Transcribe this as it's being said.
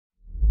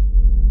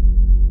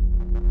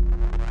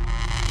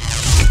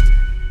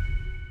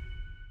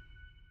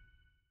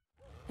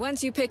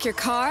Once you pick your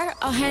car,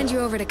 I'll hand you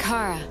over to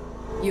Kara,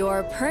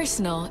 your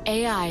personal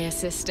AI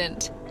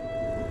assistant.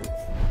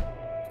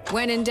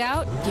 When in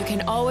doubt, you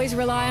can always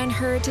rely on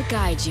her to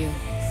guide you.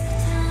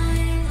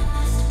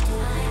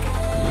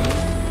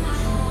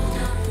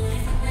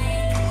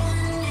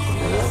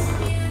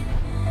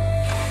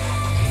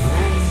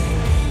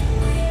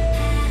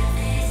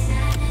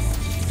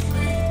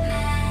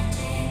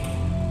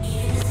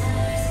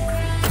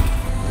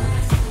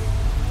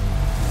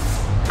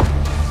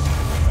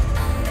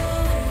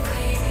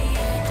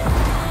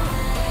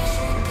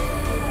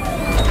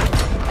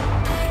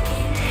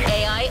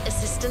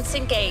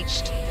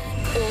 Engaged.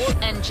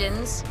 All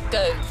engines,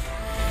 go.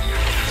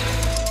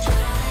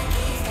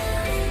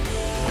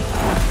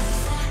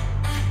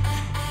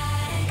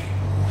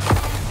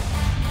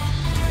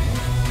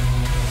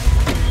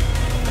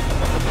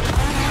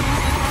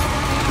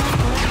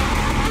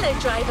 Hello,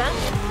 driver.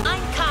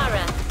 I'm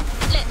Kara.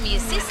 Let me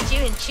assist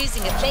you in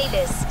choosing a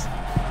playlist.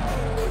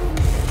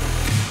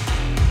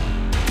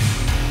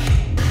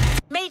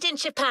 Made in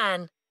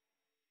Japan.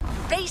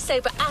 Race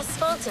over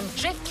asphalt and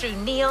drift through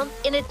neon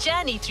in a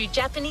journey through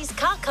Japanese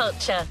car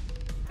culture.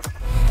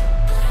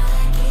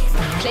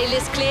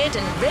 Playlist cleared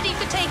and ready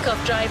for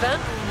takeoff, driver.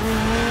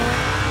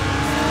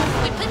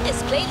 We put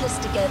this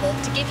playlist together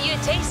to give you a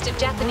taste of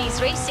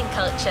Japanese racing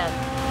culture.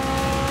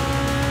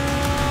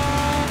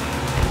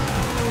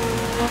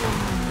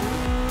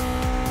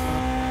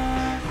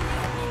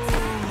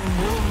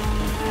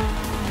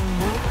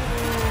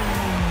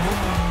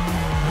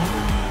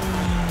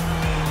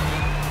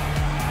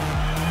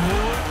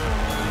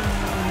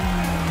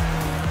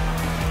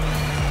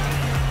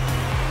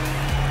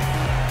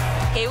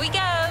 Here we go.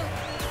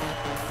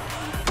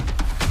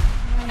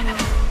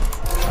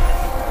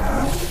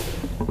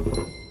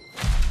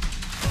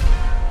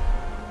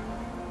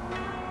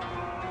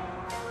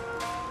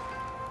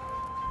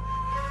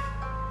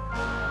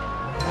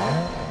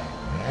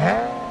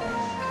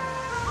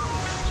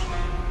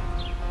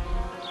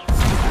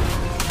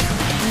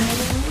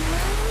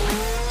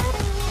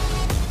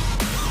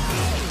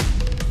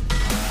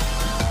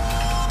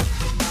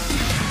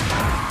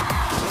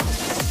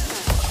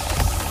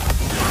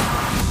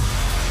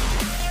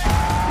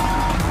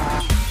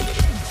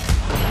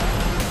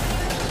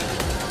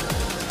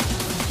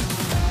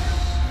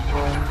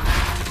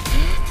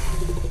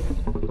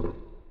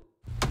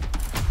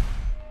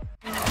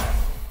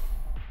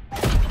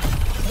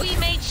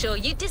 Sure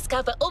you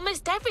discover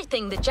almost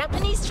everything that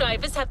Japanese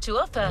drivers have to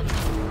offer.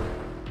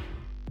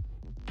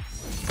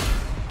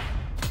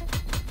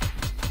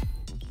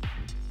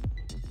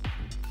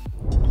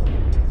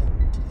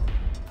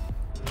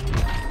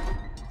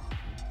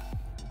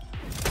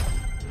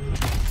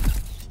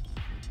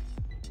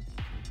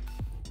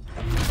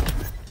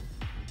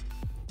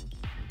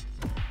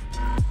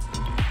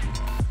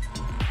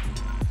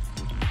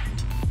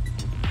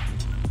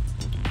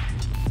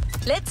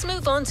 Let's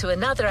move on to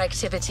another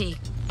activity.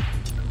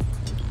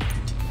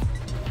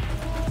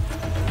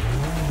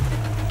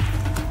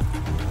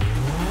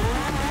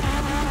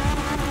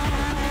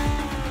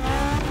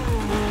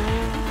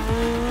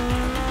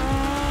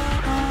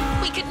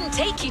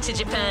 Take you to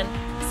Japan,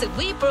 so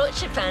we brought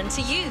Japan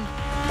to you.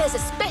 There's a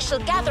special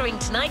gathering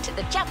tonight at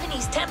the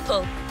Japanese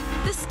temple,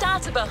 the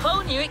start of a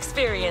whole new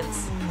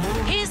experience.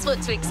 Here's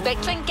what to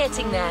expect when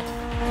getting there.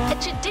 A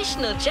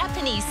traditional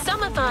Japanese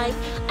summer vibe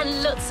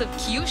and lots of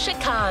kyusha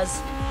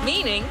cars,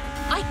 meaning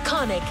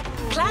iconic,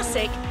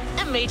 classic,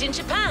 and made in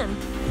Japan.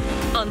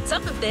 On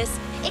top of this,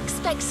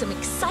 expect some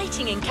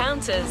exciting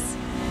encounters.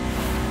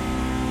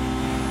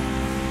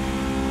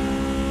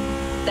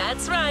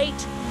 That's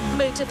right.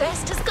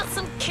 Motorfest has got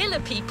some killer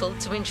people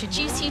to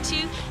introduce you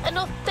to an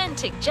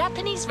authentic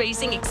Japanese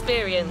racing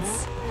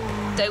experience.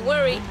 Don't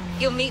worry,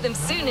 you'll meet them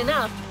soon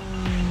enough.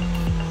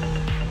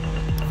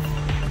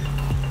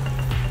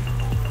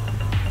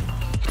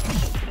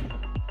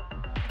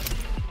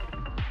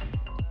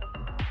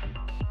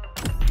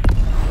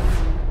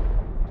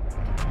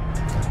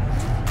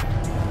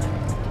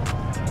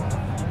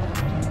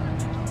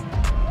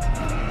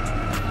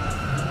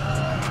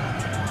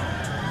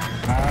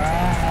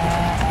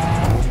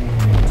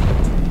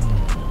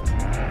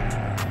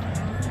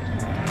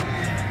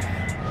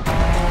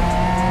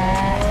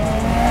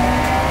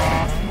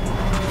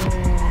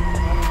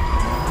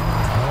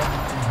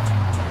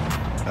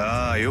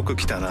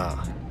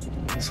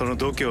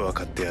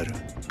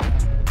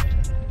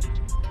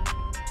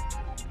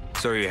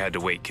 Sorry you had to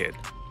wait, kid.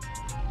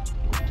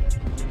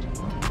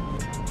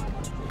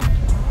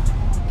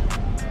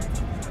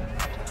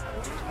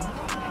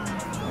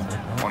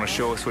 Want to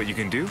show us what you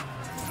can do?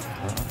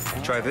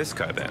 Try this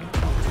car then.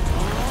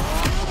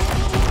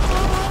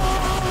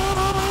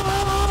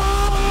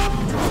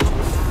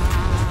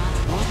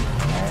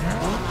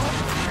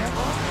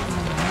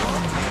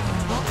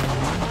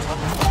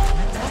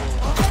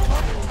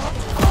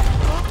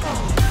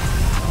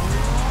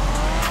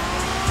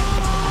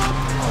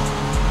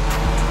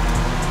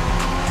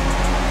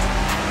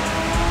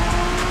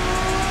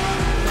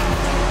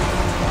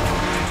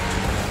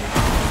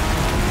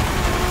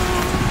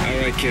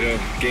 Kiddo,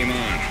 game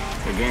on.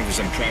 We're going for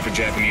some proper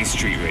Japanese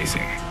street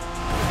racing.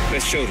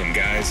 Let's show them,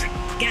 guys.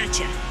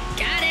 Gotcha.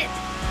 Got it.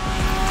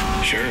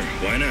 Sure,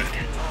 why not?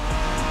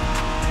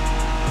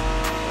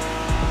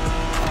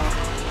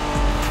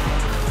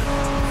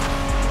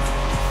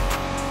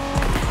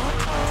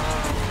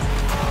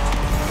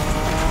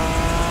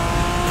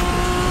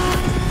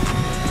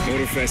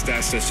 Motorfest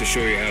asked us to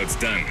show you how it's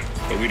done,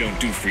 but we don't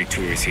do free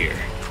tours here.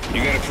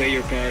 You gotta play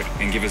your part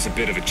and give us a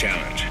bit of a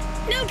challenge.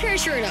 No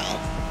pressure at all.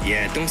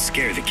 Yeah, don't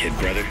scare the kid,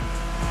 brother.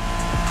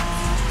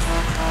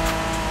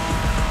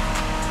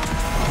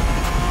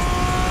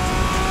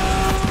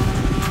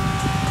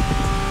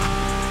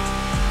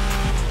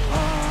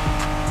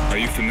 Are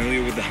you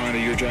familiar with the Honda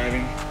you're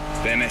driving?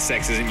 The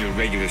NSX isn't your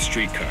regular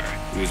street car.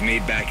 It was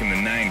made back in the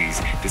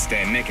 90s to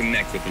stand neck and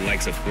neck with the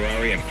likes of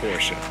Ferrari and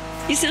Porsche.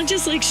 You sound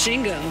just like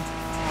Shingo.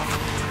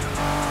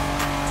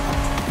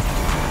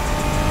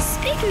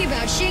 Speaking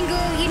about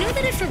Shingo, you know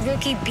that if a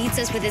rookie beats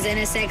us with his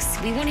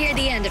NSX, we won't hear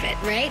the end of it,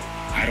 right?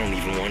 I don't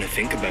even want to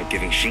think about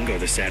giving Shingo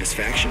the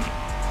satisfaction.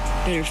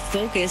 Better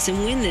focus and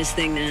win this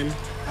thing then.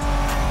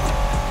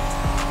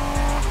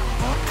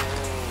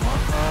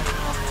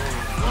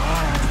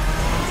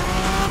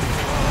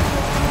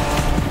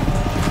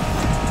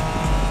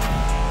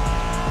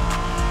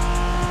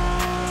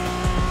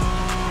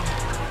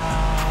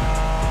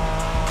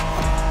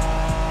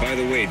 By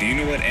the way, do you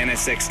know what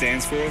NSX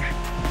stands for?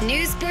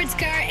 New sports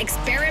car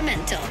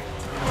experimental.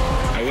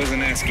 I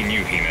wasn't asking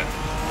you, Hina.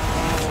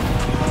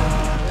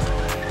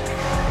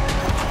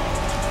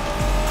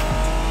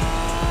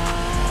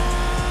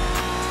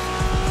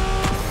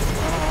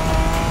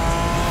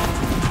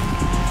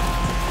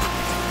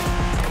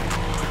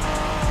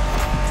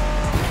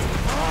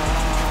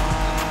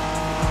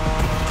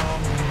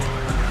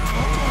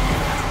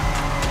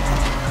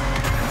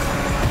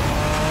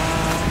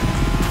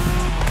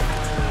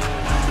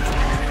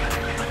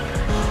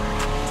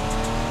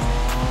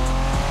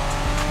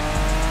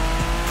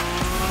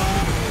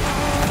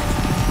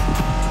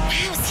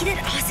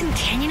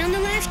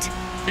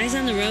 Eyes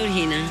on the road,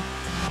 Hina.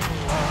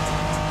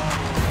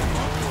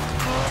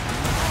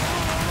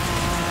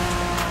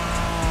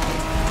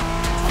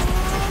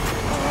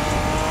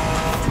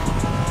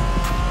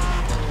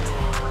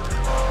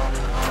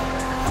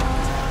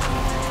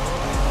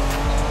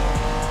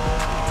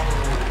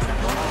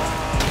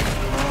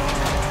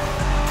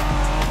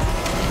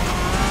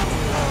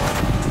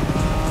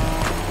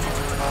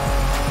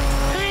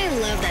 I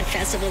love that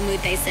festival mood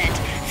they set.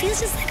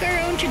 Feels just like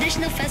our own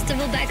traditional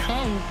festival back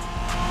home.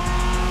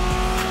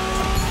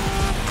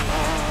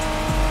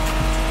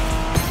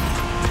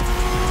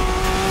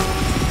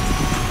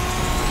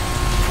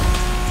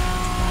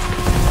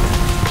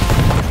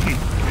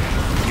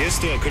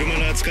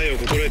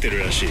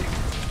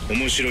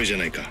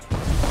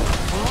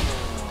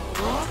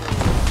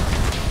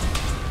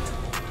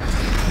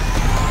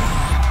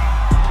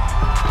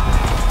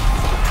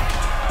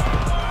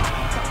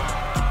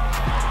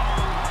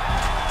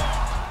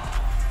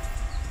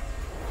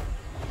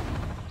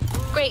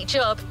 Great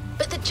job,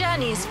 but the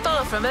journey is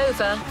far from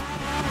over.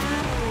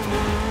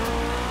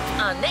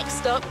 Our next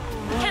stop,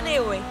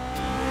 Kaneohe.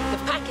 The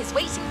pack is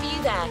waiting for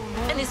you there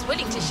and is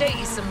willing to show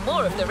you some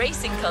more of the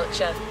racing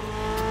culture.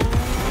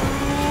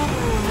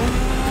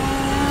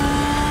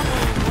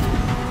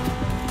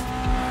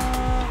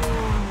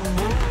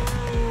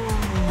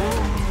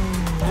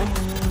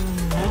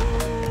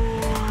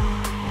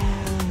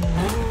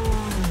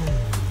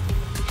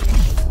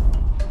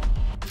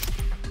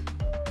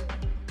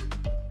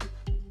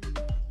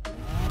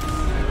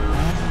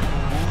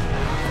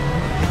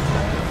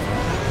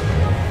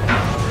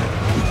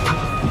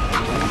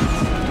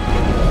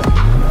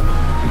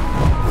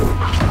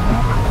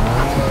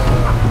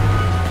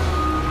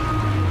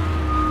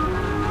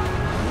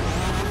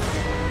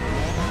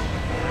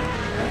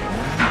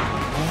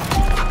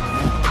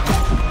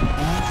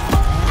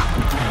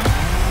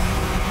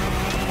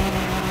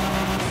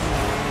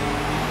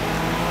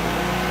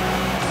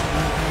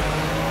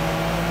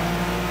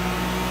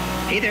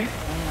 Hey there.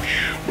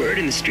 Word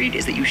in the street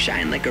is that you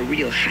shine like a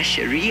real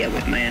hasheria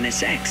with my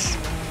NSX.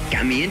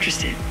 Got me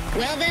interested.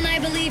 Well, then I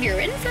believe you're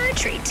in for a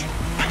treat.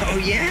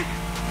 Oh, yeah?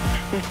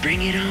 Well,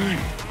 bring it on.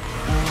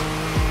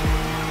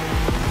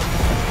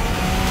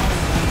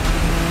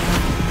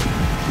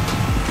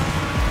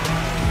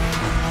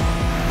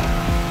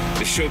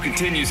 The show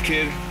continues,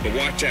 kid, but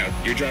watch out.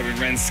 You're driving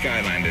Ren's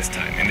Skyline this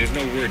time, and there's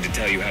no word to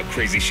tell you how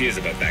crazy she is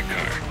about that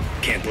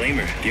car. Can't blame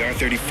her. The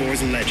R34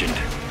 is a legend.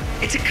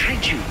 It's a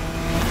kaiju.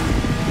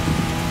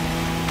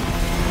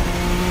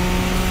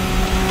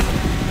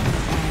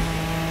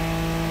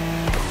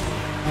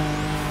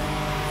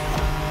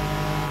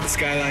 The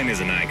Skyline is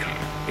an icon.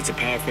 It's a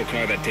powerful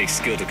car that takes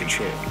skill to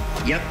control.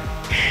 Yep.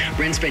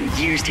 Ren spent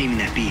years taming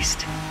that beast.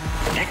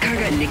 That car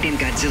got nicknamed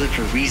Godzilla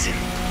for a reason.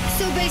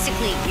 So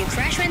basically, you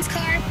crash Ren's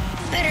car,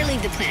 better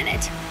leave the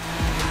planet.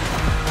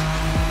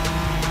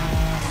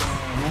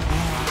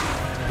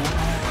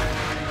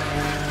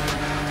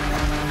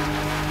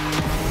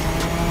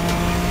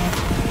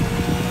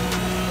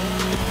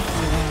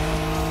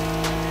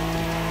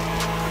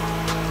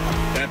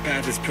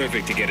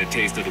 perfect to get a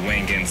taste of the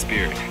Wangen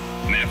spirit,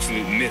 an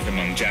absolute myth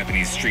among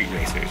Japanese street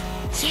racers.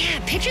 Yeah,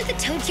 picture the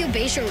Tokyo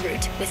Bayshore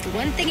route, with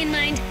one thing in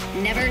mind,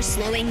 never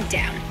slowing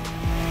down.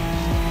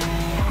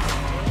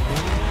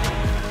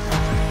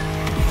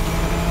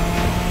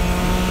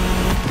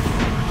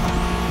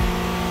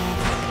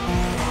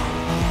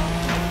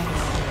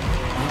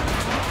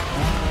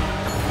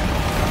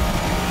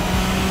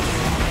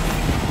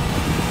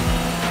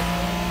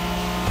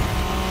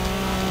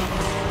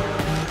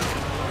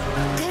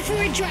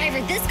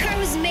 Driver, this car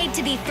was made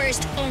to be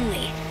first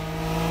only.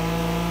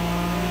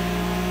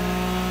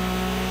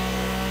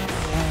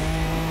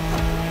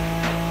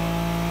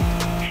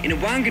 In a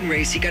Wangen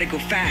race, you gotta go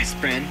fast,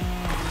 Bren.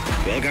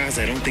 Well, guys,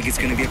 I don't think it's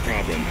gonna be a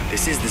problem.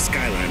 This is the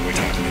skyline we're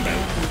talking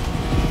about.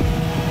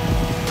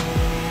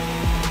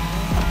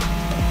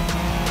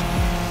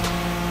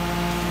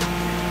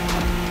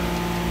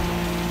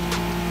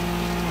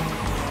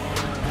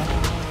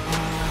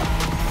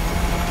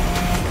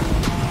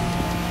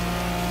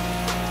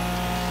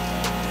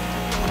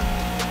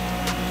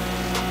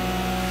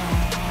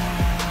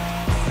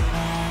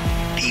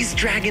 These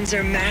dragons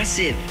are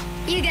massive.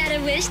 You got a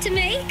wish to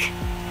make?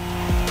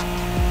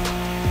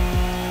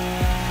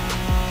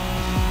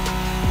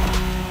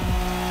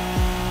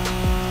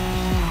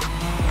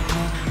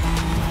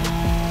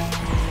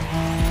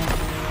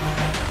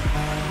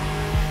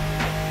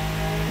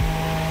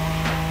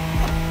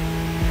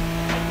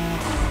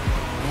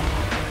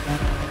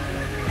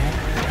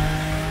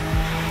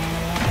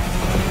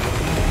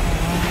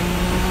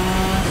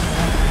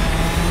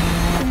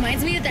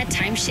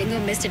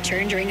 Shingo missed a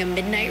turn during a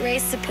midnight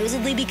race,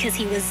 supposedly because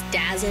he was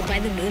dazzled by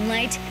the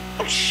moonlight.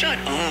 Oh, shut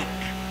up.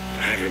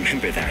 I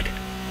remember that.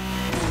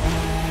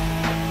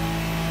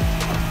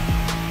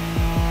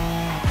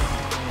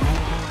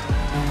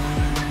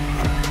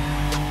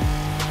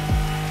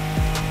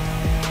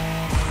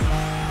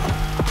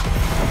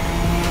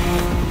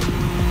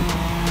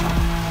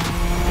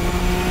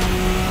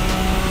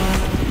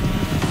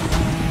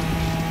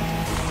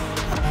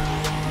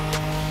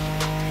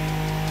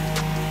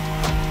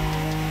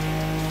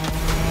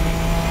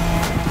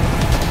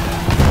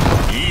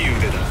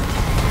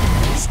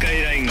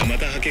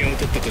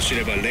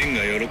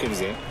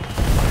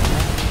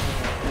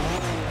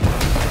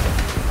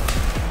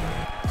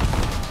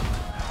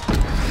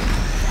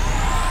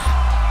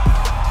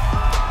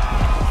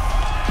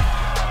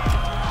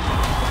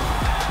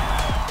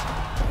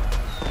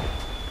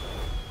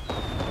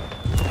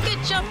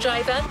 Good job,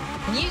 driver.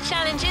 New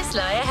challenges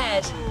lie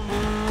ahead.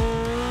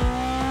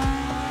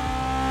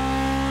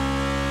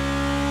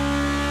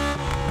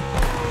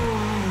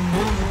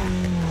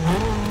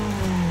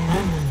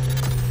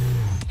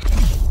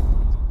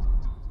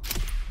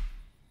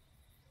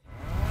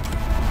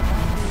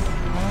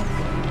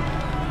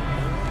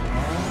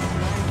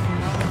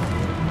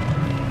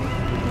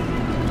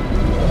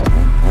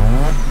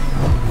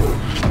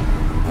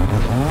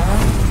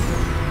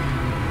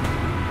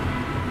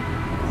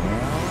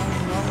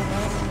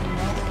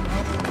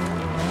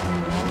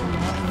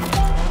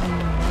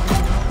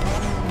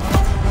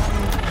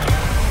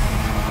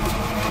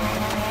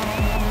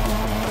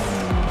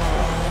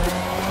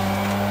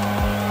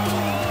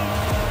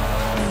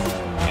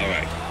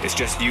 It's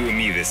just you and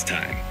me this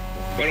time.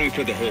 Why don't we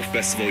put the whole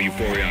festival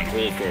euphoria on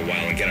hold for a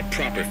while and get a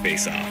proper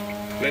face-off?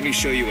 Let me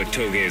show you what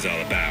Toge is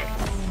all about.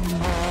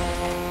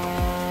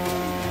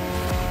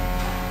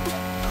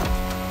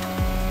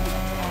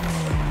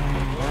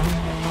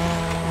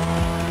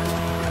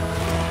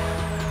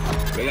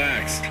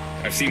 Relax.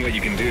 I've seen what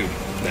you can do.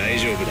 大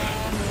丈夫だ.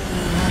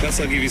 Plus,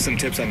 I'll give you some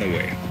tips on the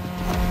way.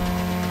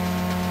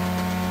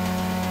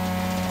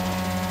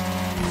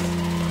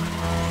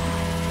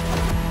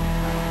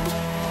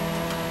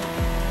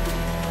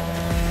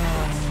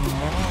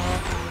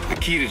 The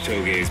key to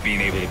Toge is being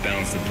able to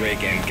balance the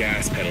brake and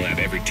gas pedal at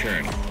every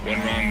turn. One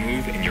wrong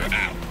move and you're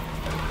out.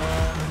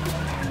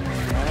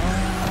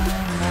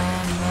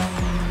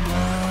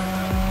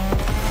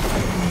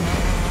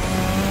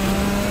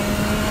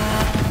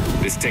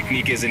 This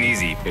technique isn't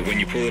easy, but when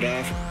you pull it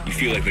off, you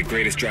feel like the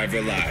greatest driver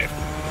alive,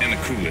 and the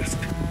coolest.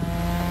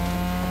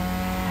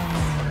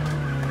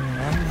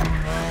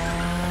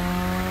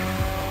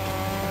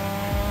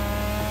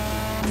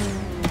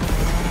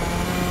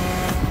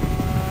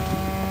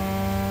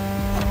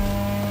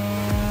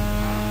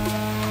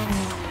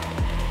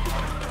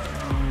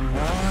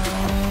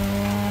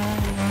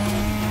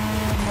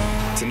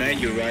 Tonight,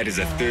 your ride is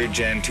a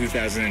third-gen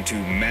 2002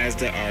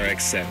 Mazda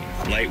RX-7.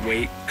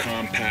 Lightweight,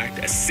 compact,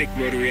 a sick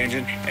rotary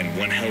engine, and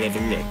one hell of a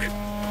look.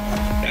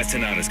 That's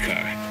Hanada's car,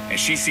 and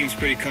she seems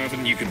pretty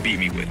confident you could beat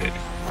me with it.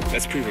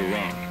 Let's prove her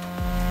wrong.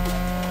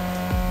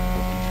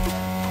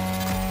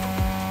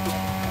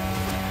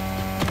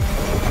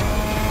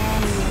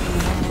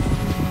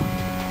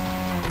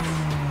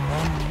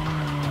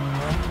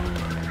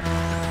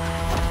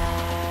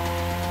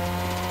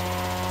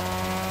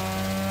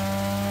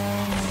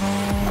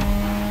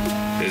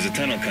 There's a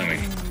tunnel coming.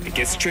 It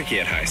gets tricky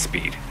at high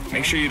speed.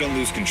 Make sure you don't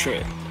lose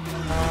control.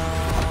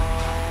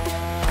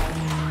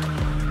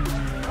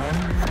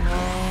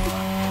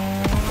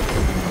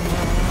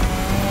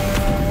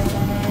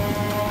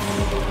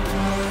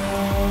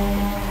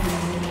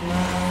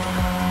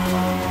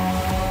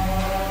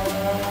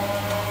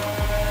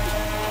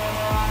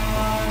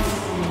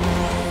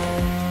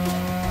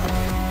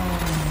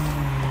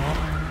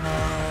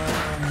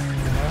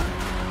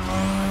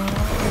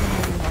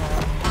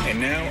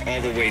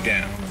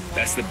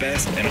 That's the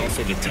best and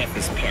also the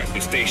toughest part, so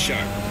stay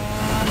sharp.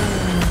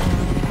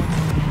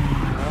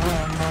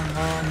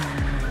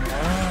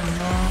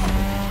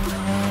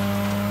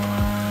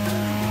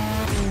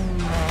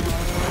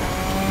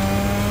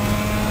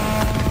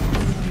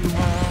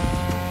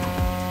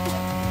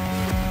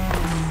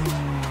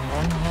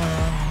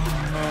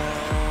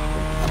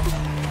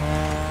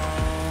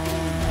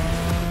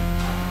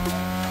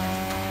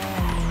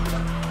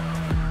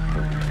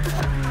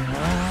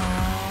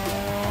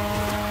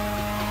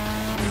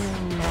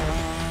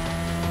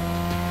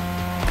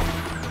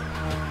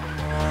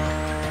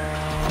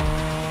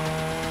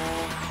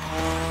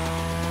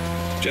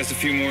 Just a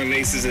few more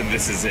laces and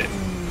this is it.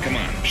 Come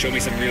on, show me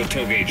some real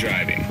toge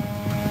driving.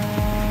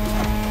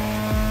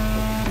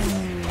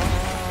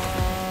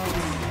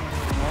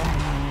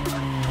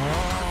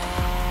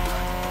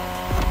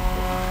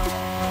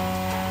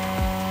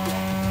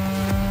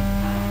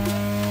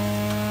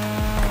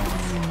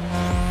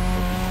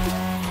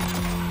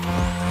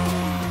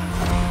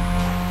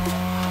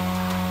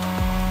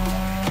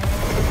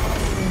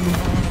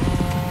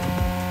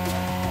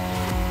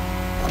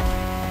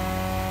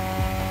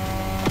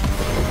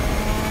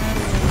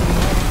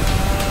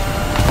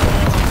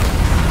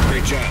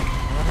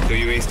 So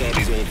you aced all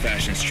these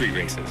old-fashioned street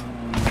races.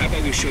 How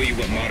about we show you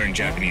what modern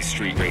Japanese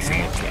street racing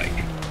looks like?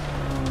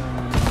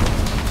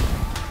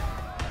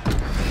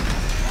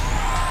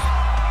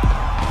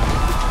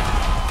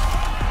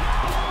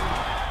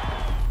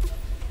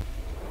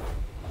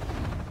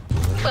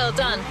 Well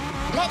done.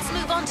 Let's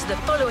move on to the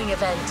following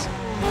event.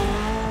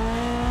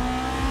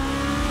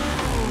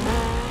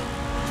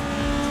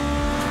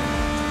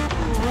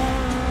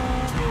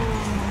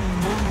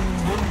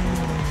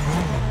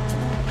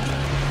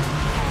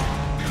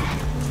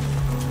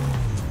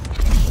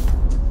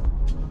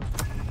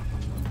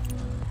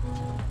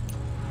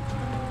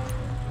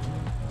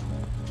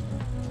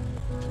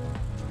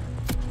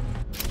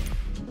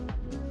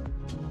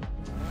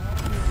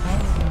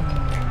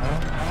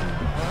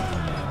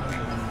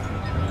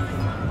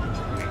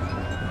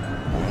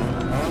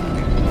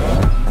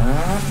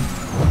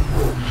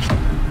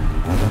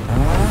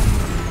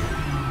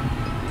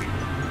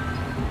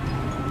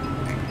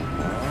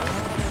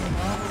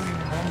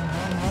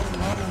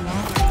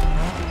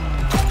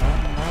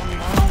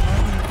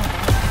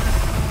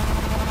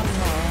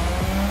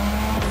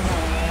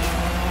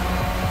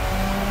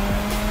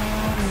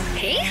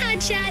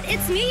 Chat,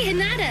 it's me,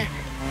 Hinata.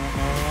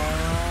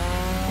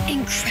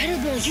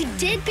 Incredible, you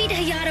did beat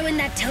Hayato in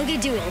that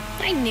toge duel.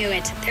 I knew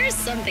it. There's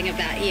something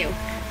about you.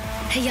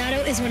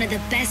 Hayato is one of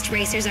the best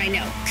racers I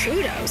know.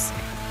 Kudos.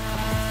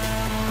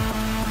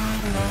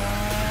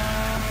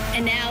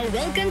 And now,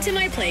 welcome to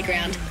my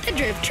playground, the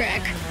drift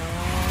track.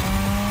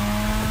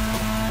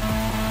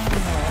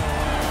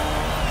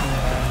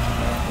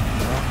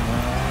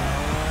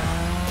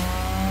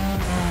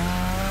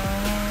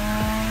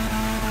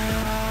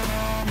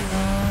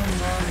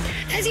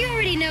 As you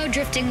already know,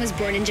 drifting was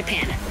born in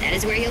Japan. That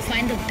is where you'll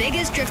find the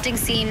biggest drifting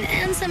scene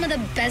and some of the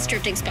best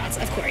drifting spots,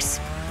 of course.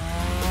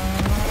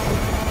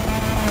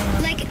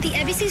 Like, the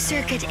EVGA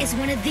circuit is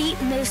one of the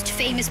most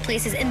famous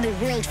places in the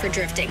world for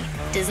drifting.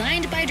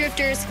 Designed by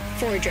drifters,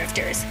 for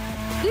drifters.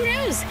 Who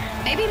knows?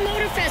 Maybe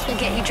Motorfest will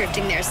get you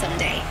drifting there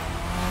someday.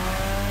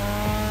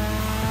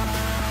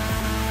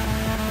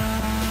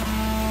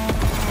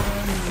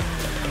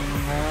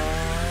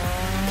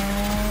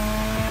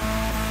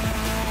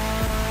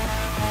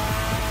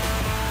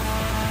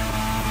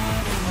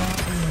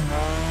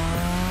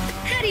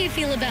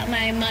 Feel about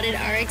my modded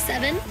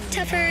RX-7?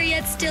 Tougher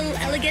yet still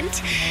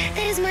elegant?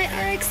 That is my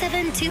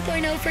RX-7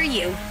 2.0 for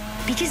you.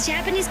 Because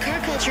Japanese car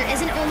culture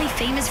isn't only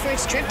famous for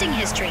its drifting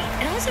history,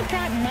 it also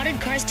brought modded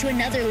cars to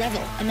another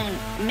level, among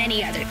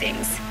many other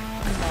things.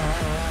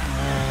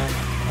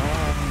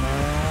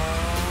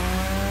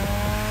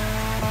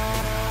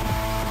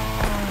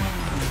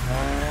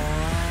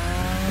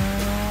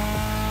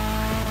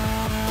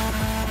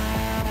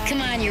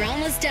 Come on, you're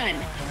almost done.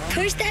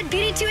 Push that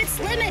beauty to its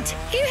limit.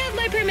 You have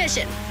my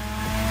permission.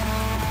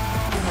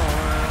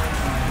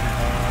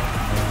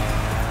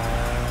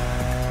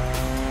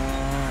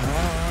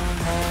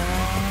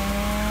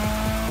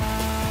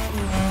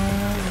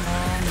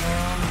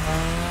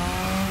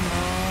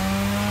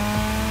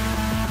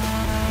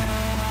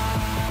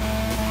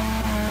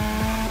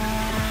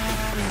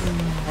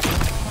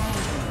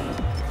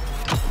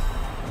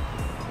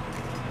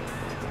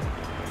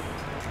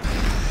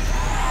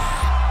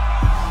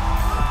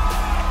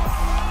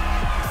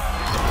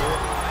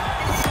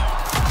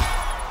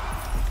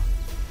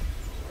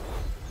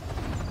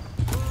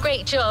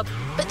 Great job,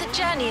 but the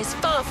journey is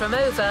far from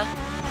over.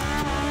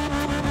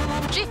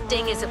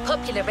 Drifting is a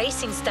popular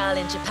racing style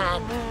in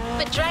Japan,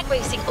 but drag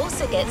racing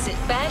also gets its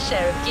fair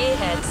share of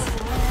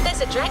gearheads.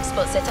 There's a drag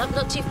spot set up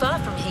not too far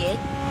from here.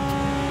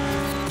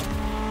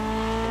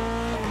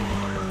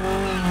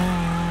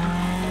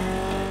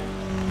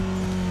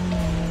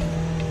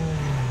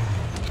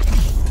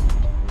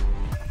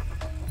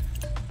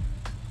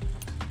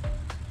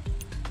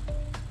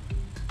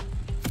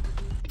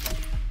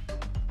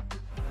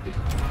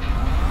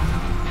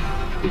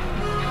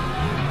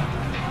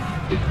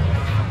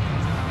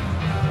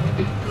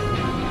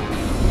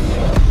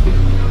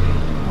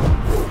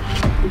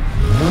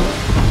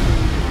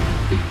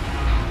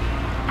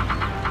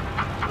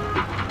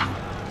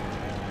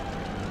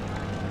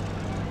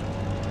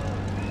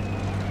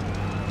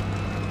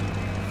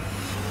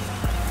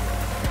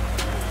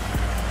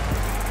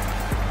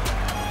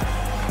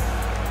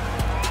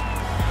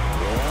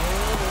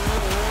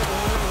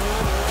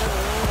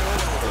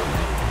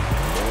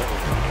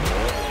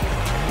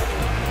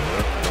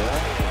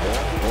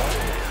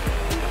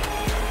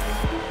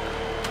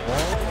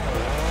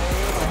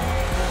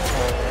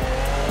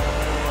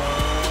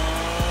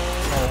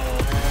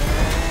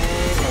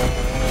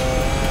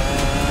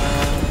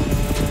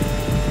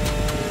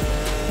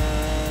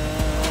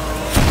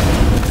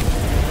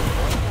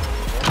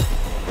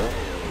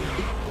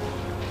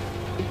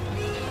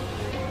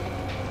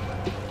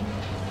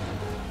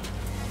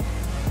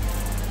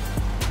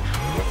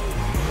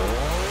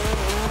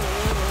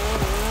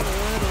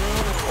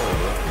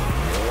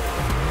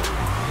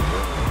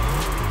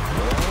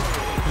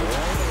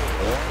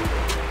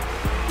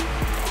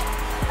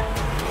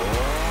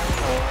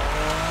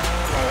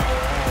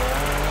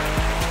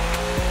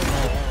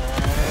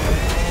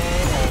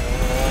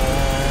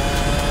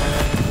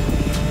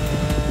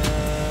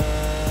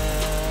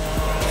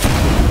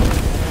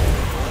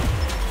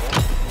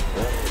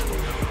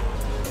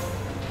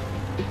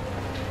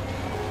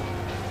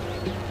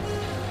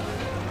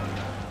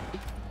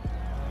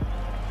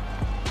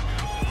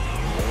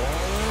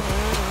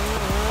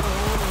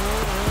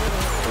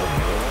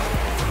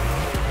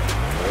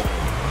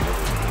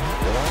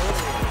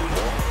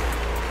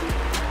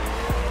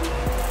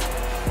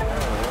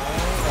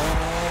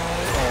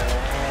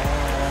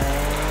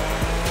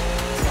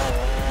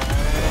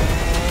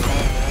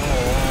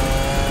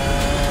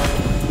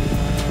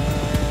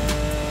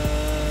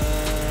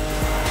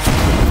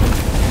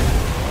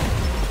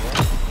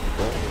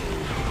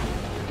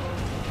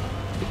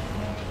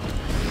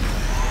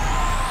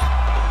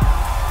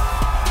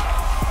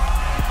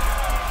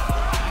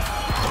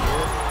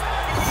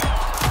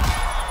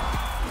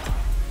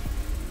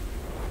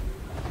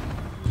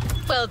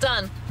 Well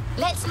done.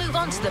 Let's move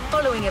on to the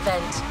following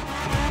event.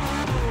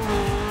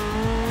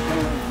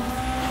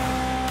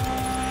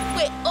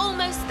 We're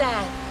almost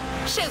there.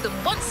 Show them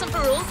once and for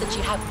all that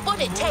you have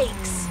what it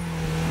takes.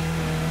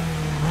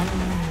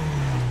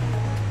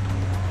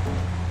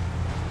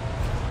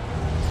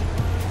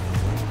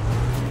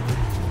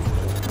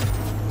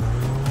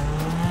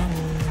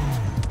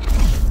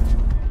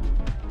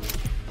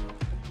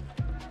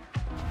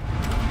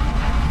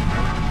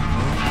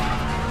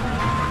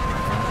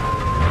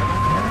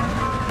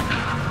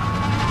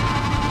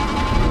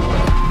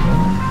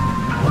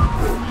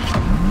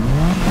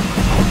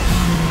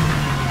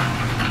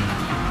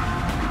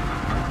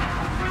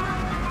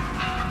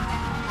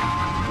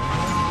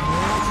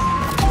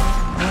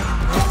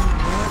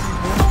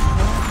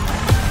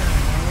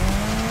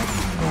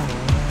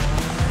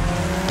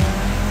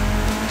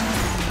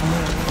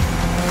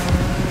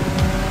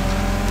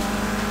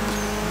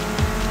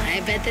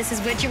 This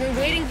is what you were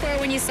waiting for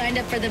when you signed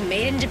up for the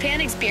Made in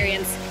Japan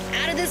experience.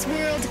 Out of this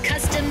world,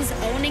 customs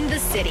owning the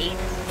city.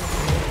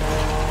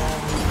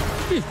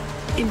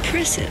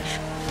 Impressive.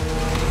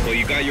 Well,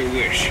 you got your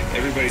wish.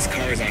 Everybody's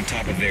car is on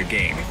top of their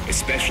game,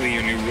 especially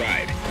your new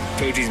ride,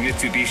 Toji's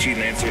Mitsubishi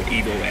Lancer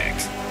Evo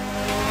X.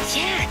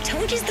 Yeah,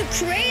 Toji's the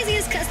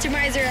craziest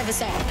customizer of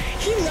us all.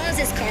 He loves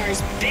his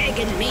cars big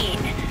and mean.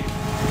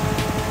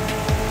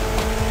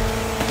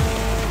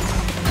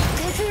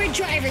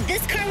 Driver,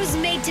 this car was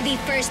made to be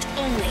first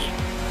only.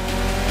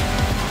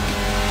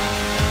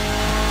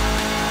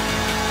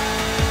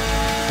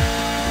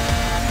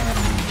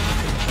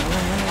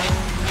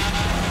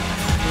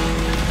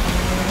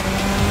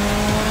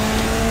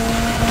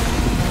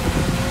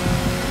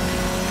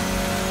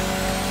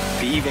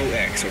 The Evo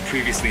X, or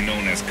previously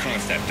known as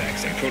Concept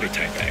X and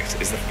Prototype X,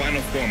 is the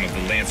final form of the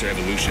Lancer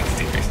Evolution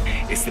series.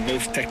 It's the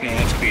most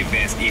technologically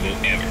advanced Evo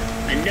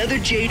ever. Another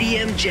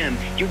JDM gem.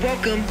 You're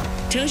welcome.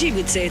 Toji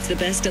would say it's the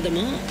best of them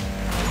all.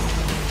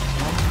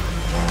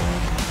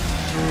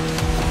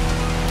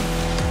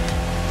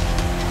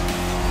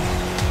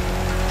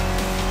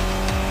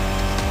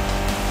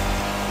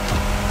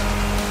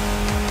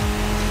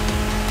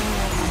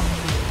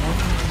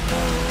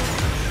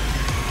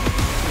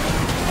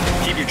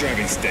 Keep your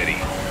driving steady.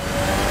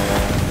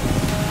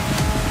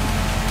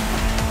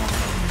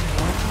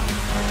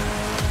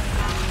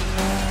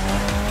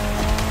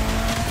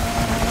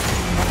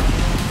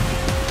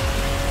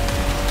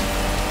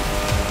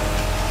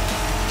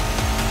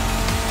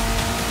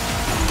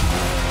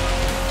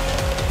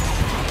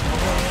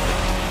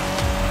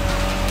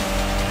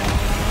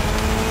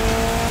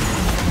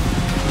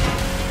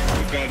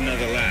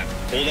 Another lap.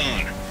 Hold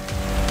on.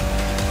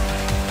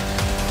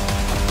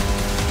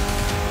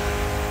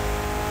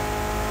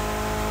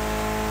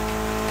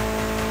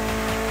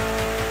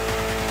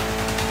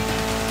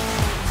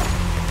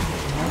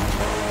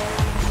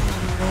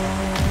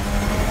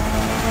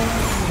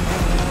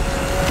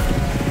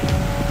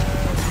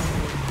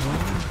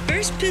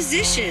 First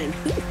position.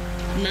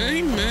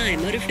 My,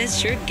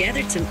 Motorfest sure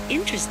gathered some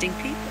interesting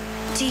people.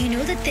 Do you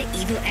know that the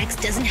Evo X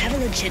doesn't have a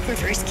legit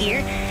reverse gear?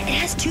 It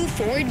has 2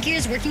 forward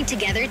gears working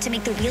together to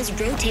make the wheels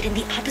rotate in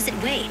the opposite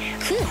way.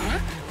 Cool, huh?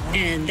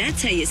 And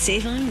that's how you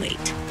save on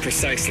weight.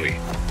 Precisely.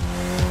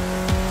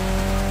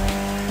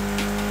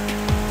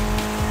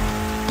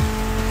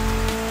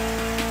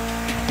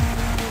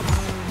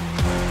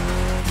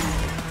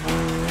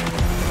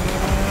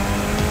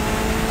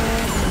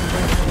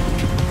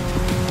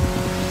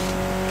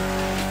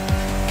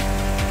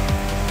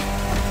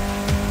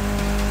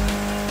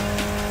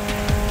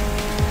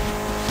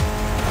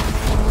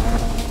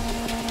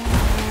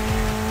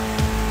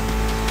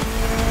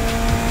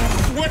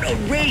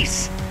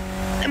 Race!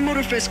 That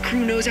Motorfest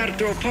crew knows how to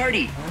throw a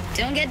party.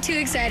 Don't get too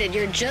excited.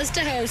 You're just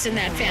a host in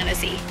that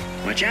fantasy.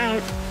 Watch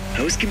out.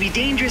 Hosts can be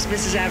dangerous,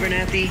 Mrs.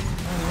 Abernathy.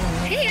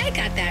 Hey, I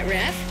got that,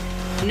 ref.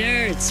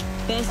 Nerds,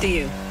 both of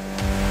you.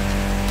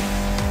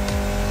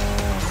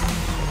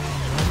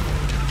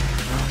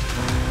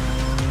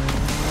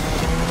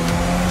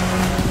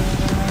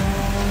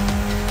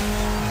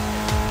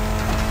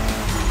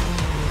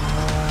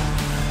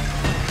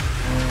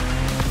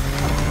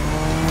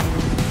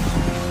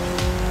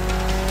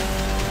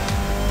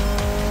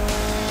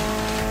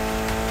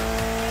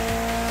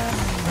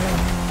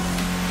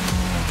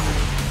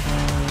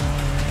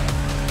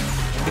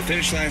 The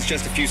finish line's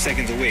just a few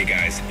seconds away,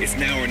 guys. It's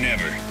now or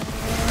never.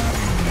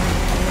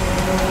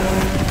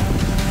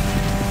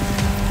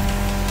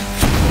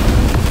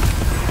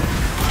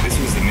 This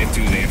was the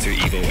Mitsu Lancer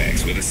Evo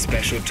X with a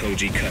special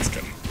Toji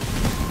custom.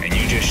 And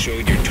you just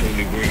showed you're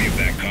totally worthy of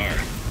that car.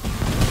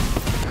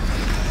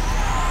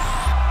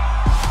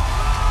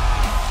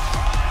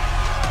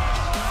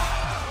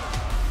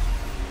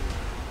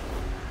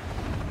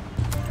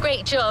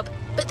 Great job,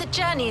 but the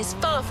journey is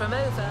far from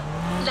over.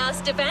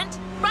 Last event,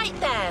 right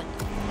there.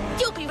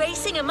 You'll be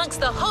racing amongst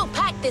the whole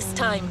pack this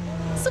time.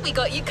 So we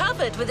got you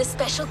covered with a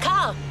special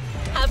car.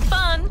 Have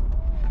fun!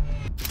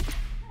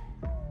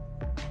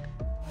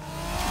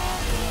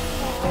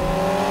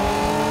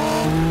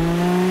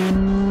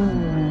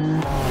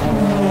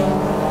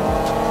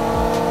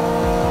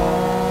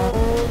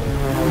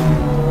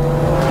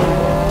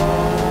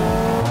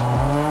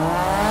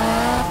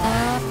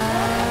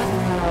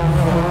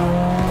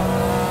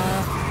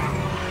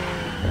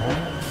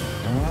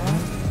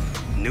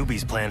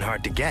 Newbies playing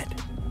hard to get.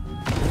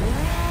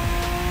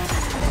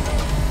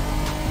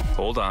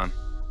 Hold on.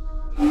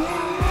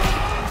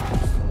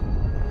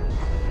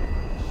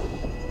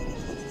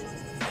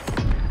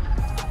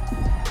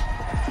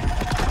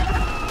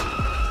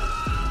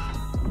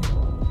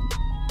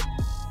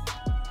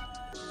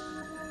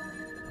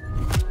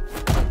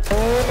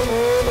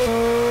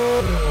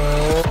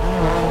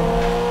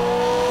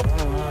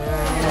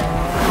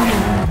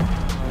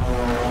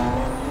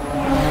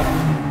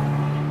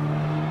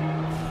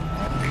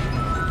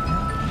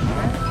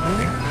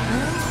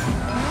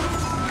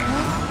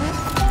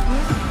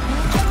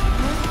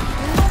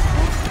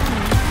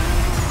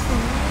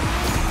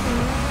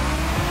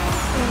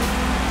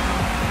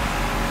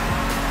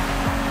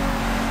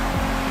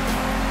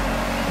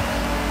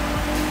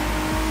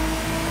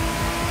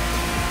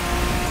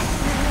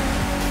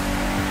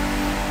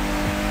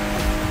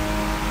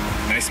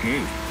 Nice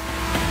move.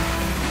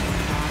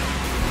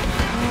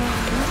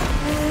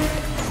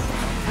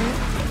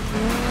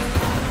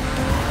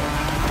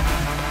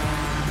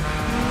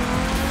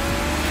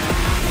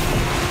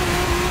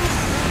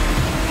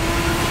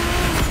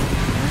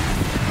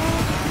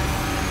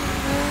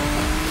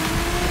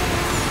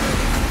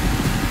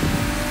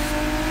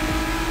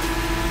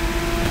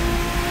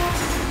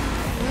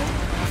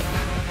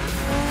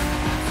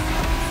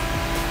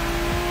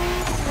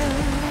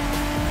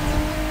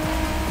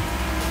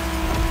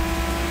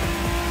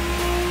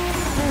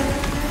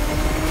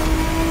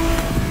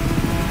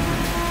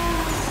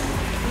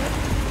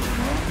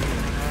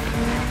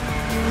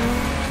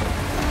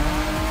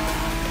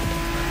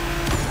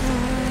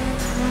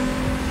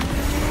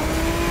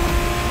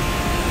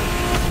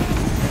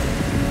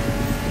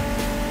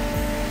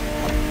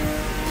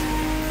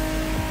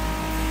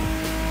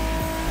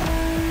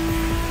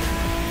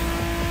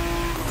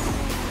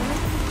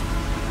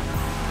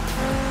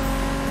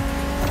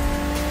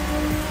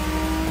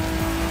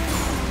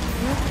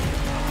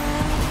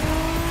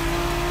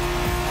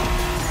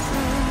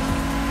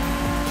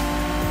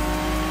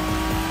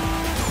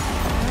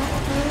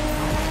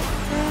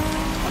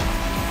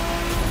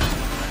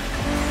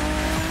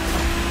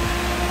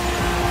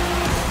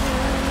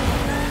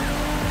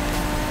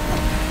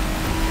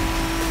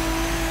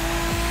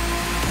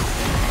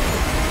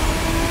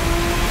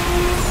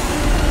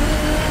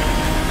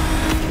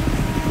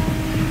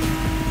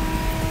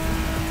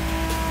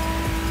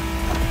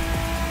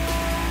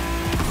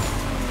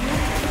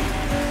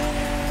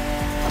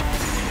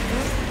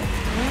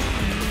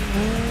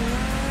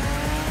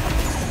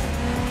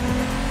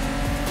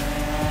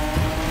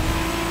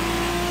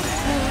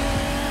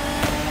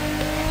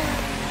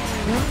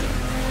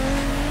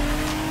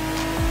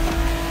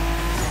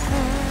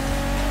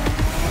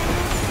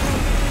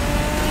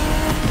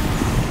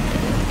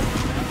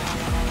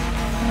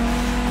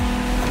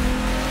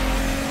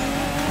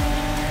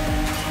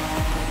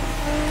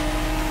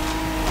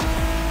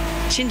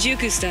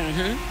 Shinjuku style,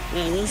 huh?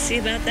 Well, we'll see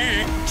about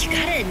that. You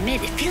gotta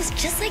admit, it feels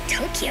just like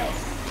Tokyo.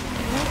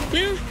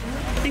 Well,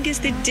 I guess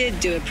they did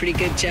do a pretty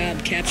good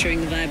job capturing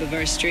the vibe of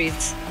our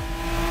streets.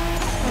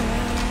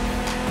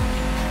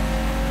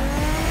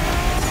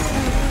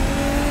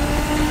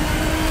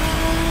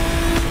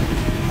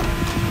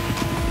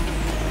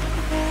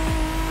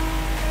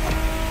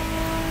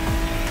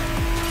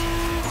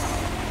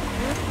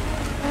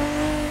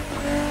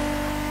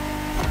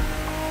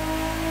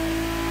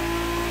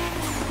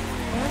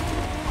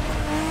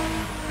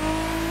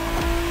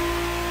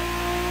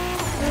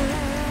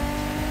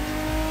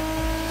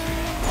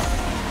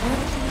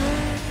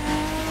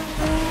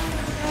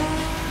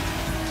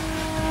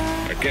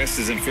 Guest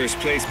is in first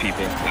place,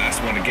 people.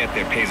 Last one to get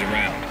there pays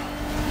around.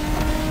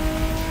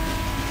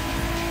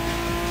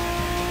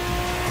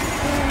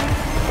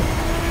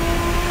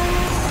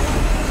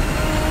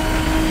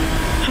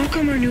 How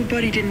come our new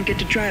buddy didn't get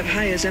to drive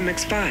Haya's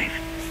MX-5?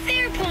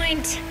 Fair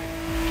point.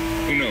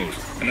 Who knows?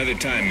 Another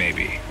time,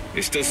 maybe.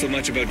 There's still so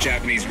much about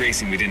Japanese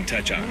racing we didn't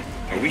touch on.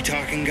 Are we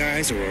talking,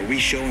 guys, or are we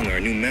showing our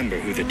new member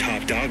who the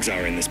top dogs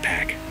are in this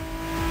pack?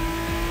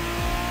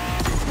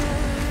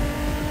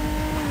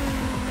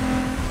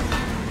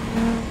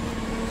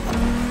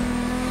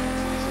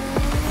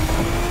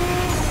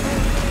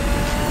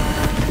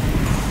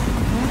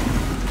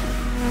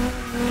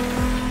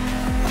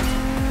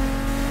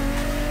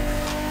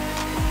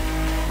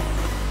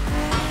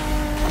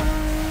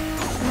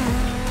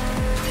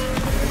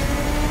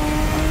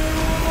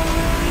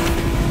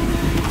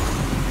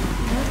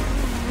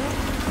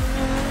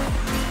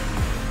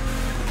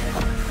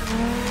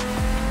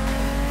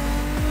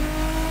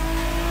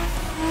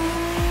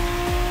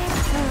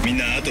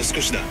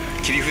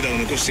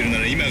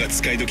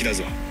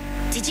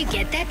 Did you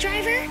get that,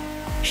 driver?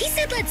 He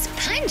said let's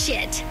punch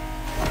it.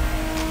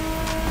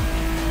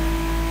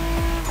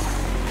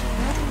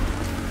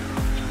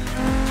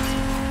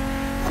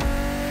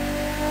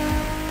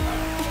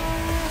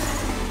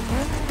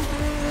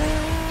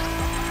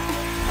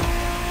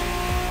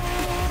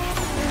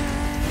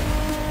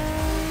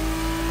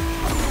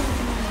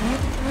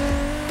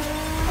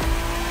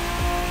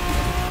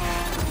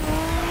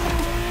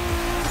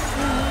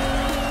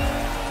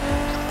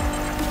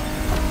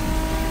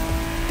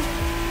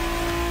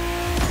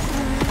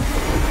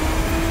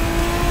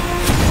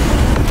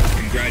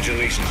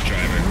 Congratulations,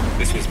 driver.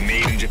 This was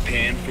made in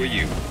Japan for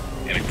you.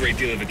 And a great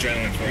deal of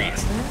adrenaline for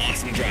us.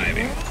 Awesome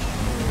driving.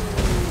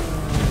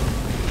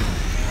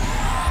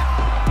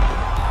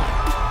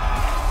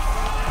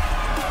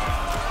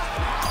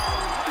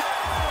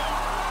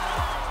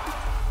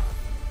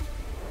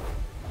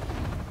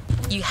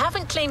 You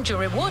haven't claimed your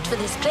reward for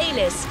this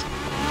playlist.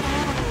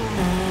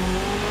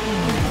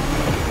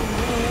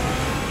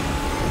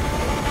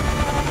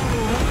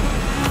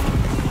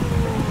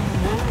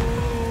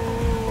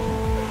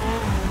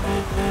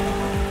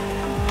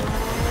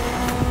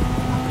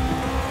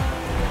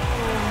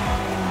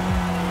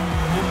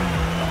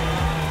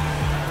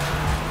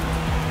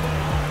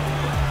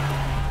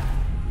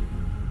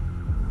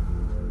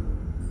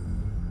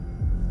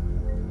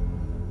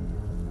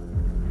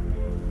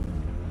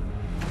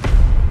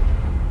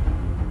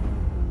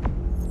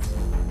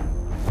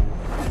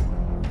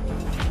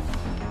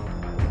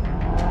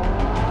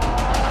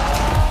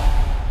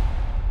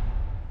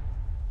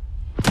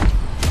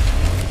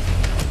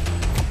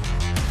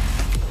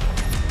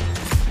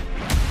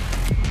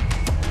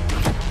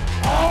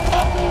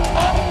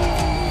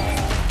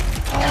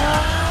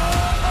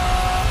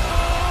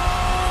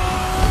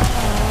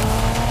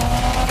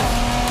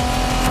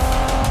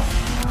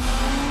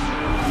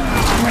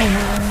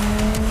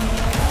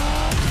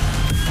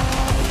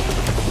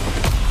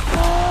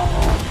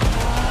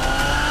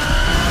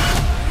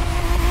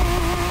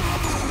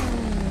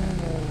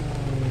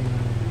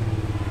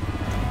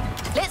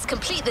 Let's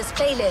complete this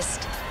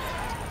playlist.